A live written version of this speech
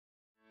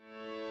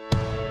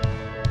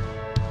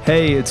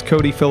Hey, it's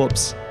Cody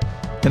Phillips,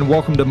 and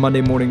welcome to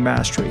Monday Morning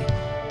Mastery.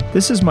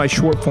 This is my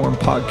short form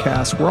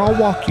podcast where I'll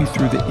walk you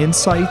through the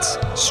insights,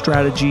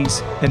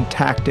 strategies, and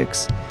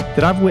tactics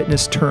that I've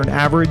witnessed turn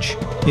average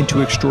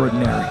into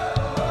extraordinary.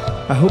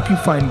 I hope you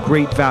find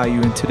great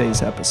value in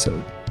today's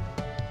episode.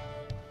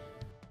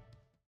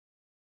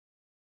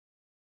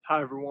 Hi,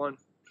 everyone.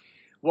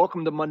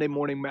 Welcome to Monday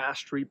Morning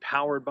Mastery,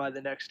 powered by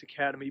the Next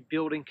Academy,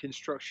 building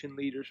construction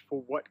leaders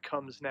for what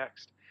comes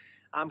next.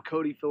 I'm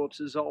Cody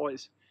Phillips, as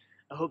always.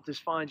 I hope this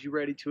finds you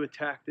ready to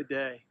attack the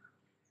day.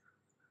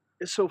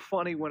 It's so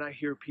funny when I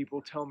hear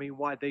people tell me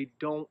why they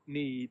don't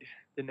need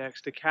the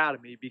Next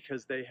Academy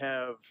because they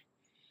have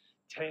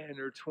 10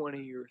 or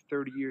 20 or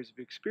 30 years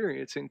of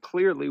experience, and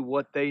clearly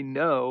what they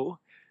know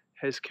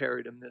has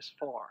carried them this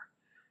far.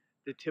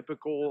 The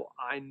typical,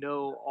 I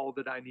know all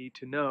that I need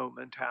to know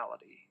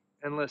mentality.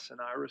 And listen,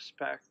 I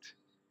respect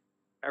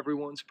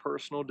everyone's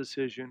personal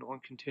decision on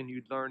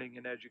continued learning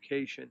and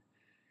education,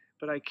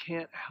 but I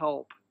can't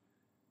help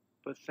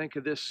but think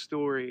of this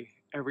story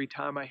every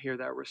time I hear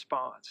that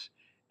response.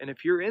 And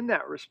if you're in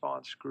that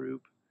response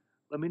group,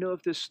 let me know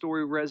if this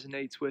story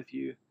resonates with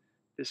you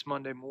this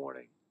Monday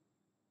morning.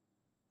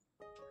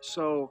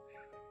 So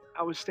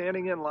I was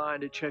standing in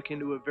line to check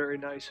into a very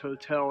nice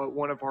hotel at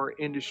one of our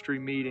industry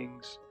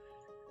meetings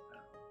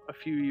a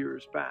few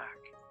years back.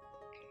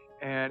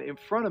 And in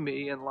front of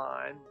me in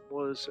line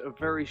was a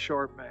very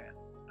sharp man,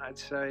 I'd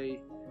say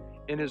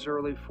in his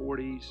early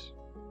 40s.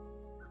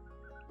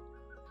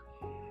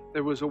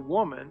 There was a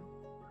woman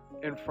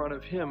in front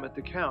of him at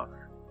the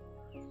counter.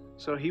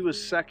 So he was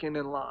second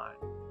in line,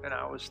 and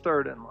I was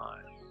third in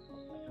line.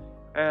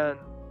 And,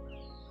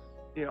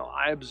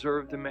 I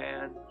observed the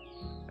man.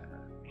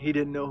 He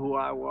didn't know who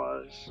I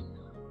was.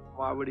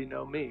 Why would he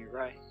know me,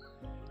 right?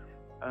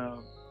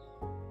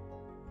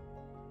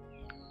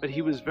 But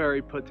he was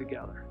very put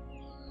together.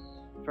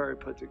 Very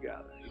put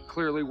together. He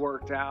clearly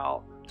worked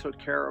out, took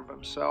care of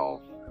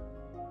himself,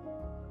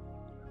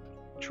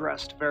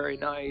 dressed very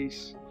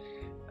nice.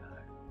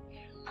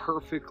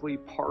 Perfectly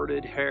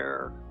parted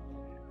hair.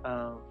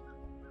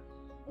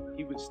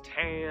 He was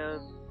tan,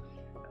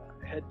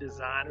 had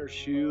designer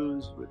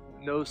shoes with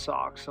no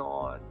socks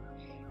on,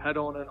 had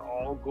on an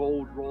all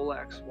gold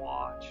Rolex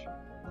watch.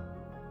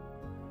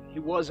 He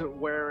wasn't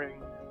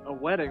wearing a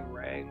wedding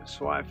ring,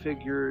 so I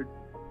figured,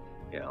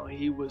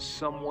 he was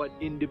somewhat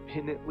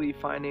independently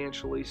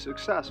financially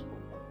successful.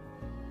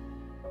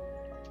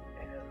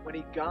 And when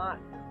he got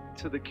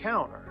to the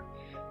counter,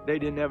 they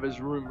didn't have his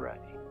room ready.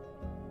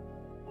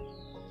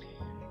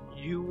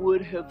 You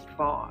would have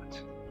thought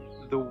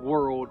the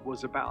world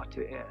was about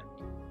to end.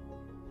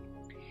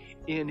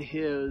 In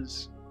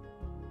his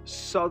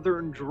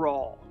southern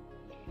drawl,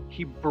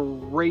 he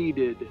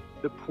berated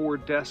the poor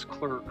desk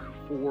clerk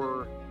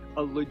for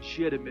a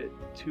legitimate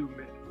 2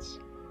 minutes.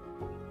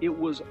 It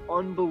was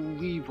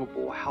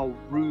unbelievable how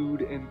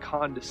rude and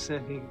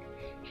condescending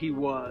he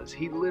was.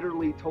 He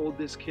literally told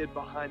this kid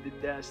behind the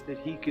desk that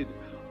he could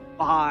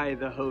buy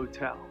the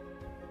hotel.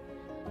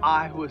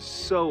 I was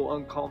so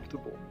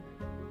uncomfortable.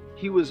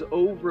 He was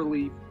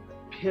overly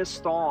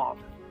pissed off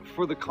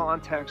for the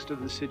context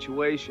of the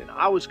situation.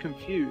 I was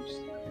confused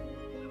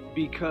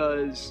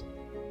because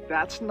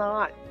that's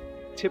not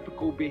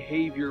typical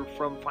behavior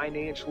from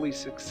financially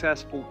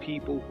successful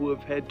people who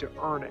have had to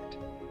earn it.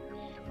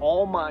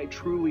 All my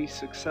truly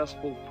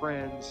successful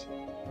friends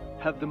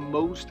have the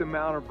most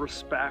amount of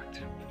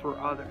respect for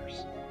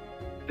others.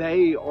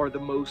 They are the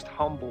most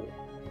humble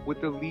with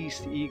the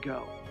least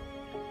ego.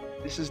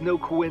 This is no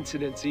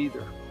coincidence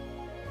either.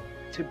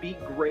 To be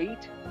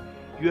great,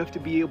 you have to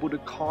be able to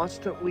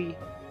constantly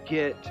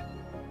get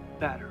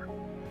better.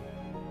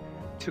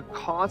 To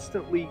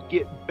constantly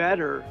get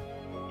better,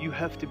 you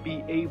have to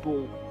be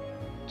able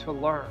to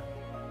learn.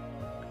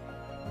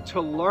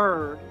 To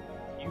learn,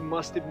 you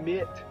must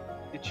admit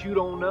that you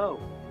don't know.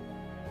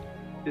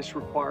 This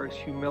requires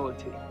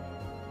humility.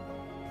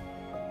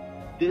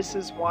 This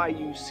is why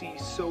you see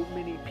so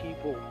many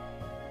people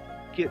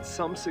get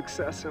some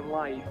success in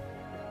life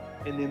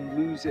and then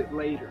lose it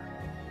later.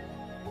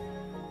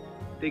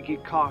 They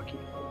get cocky.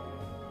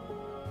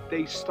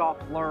 They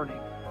stop learning.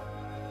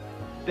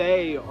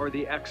 They are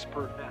the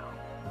expert now.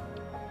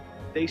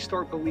 They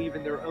start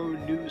believing their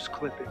own news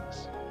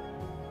clippings.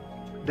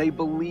 They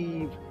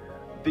believe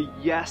the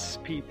yes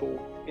people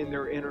in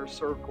their inner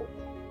circle.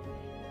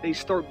 They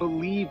start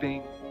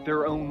believing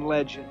their own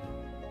legend.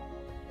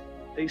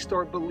 They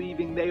start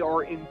believing they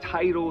are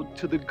entitled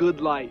to the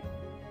good life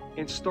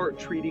and start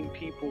treating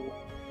people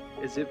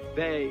as if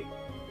they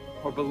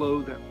are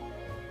below them.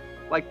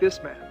 Like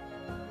this man.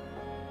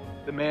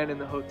 The man in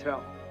the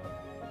hotel.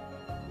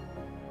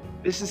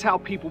 This is how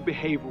people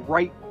behave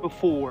right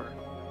before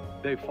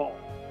they fall.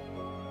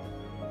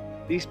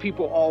 These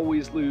people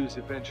always lose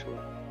eventually.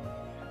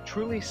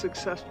 Truly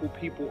successful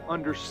people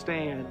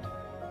understand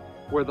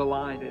where the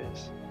line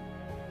is.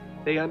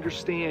 They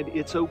understand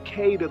it's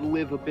okay to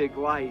live a big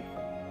life,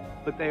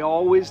 but they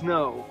always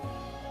know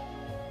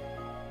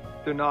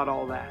they're not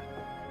all that.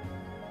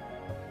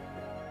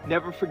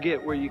 Never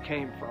forget where you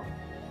came from.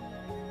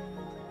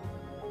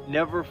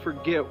 Never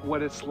forget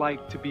what it's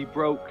like to be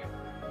broke.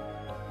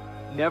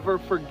 Never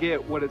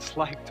forget what it's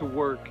like to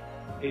work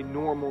a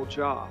normal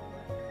job.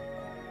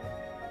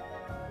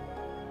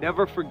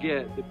 Never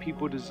forget that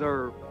people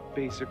deserve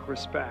basic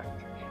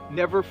respect.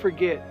 Never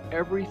forget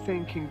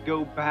everything can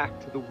go back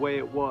to the way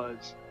it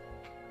was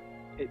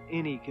at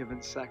any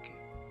given second.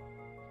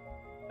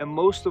 And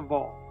most of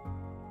all,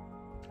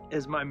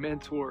 as my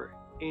mentor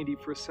Andy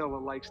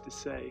Frisella likes to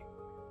say,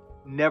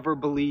 never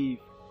believe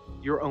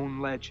your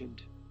own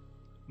legend.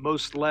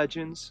 Most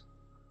legends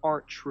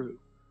aren't true.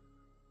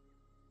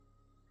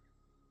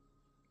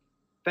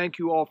 Thank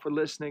you all for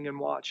listening and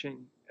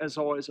watching. As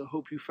always, I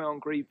hope you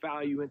found great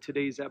value in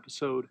today's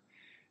episode.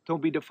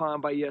 Don't be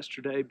defined by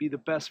yesterday. Be the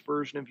best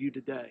version of you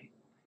today.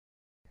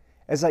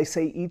 As I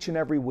say each and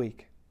every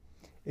week,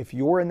 if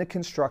you're in the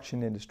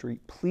construction industry,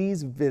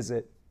 please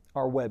visit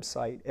our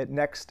website at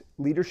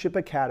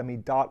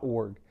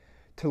nextleadershipacademy.org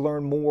to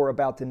learn more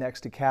about the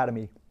Next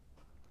Academy.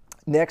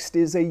 Next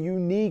is a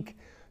unique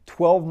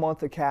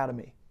 12-month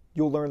academy.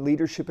 You'll learn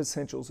leadership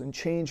essentials in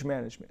change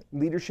management,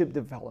 leadership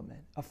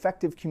development,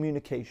 effective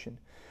communication,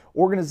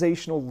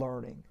 organizational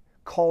learning,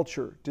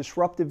 culture,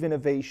 disruptive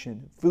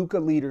innovation,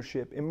 VUCA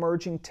leadership,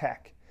 emerging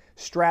tech,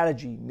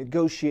 strategy,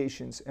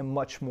 negotiations, and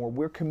much more.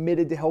 We're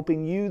committed to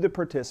helping you, the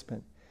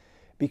participant,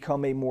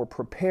 become a more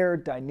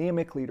prepared,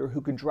 dynamic leader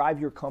who can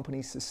drive your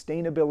company's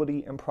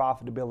sustainability and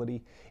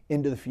profitability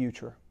into the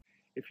future.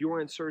 If you're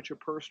in search of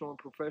personal and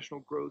professional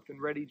growth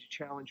and ready to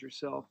challenge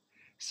yourself,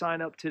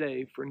 sign up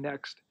today for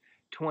Next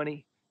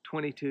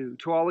 2022.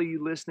 To all of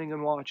you listening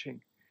and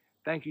watching,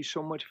 thank you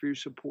so much for your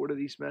support of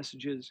these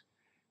messages,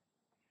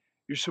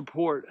 your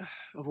support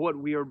of what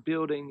we are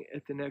building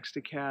at the Next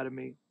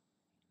Academy,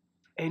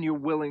 and your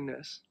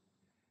willingness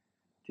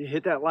to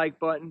hit that like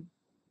button,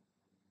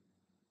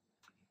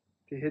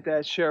 to hit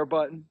that share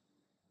button,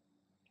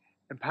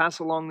 and pass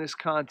along this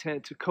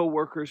content to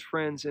coworkers,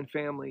 friends, and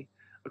family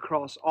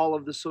across all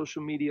of the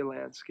social media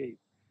landscape.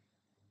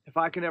 If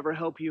I can ever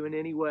help you in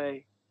any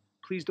way,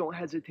 please don't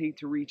hesitate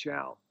to reach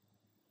out.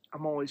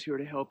 I'm always here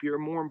to help you, or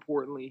more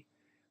importantly,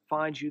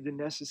 find you the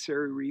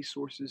necessary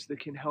resources that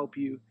can help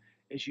you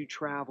as you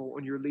travel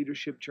on your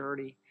leadership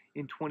journey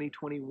in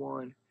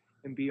 2021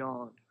 and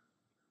beyond.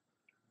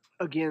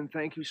 Again,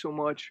 thank you so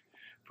much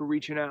for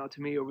reaching out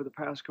to me over the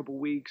past couple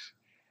weeks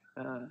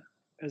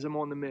as I'm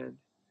on the mend.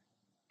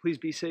 Please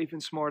be safe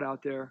and smart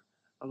out there.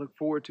 I look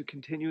forward to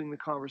continuing the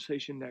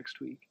conversation next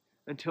week.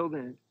 Until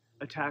then,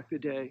 attack the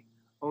day,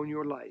 own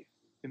your life,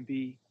 and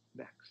be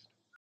next.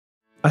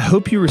 I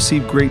hope you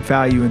received great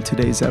value in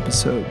today's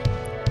episode.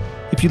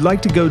 If you'd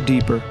like to go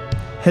deeper,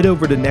 head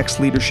over to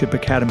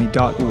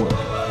nextleadershipacademy.org,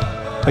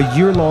 a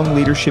year-long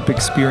leadership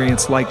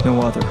experience like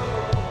no other,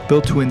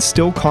 built to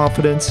instill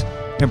confidence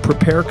and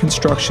prepare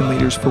construction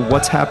leaders for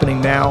what's happening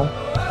now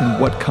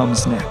and what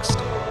comes next.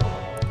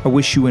 I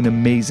wish you an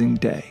amazing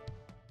day.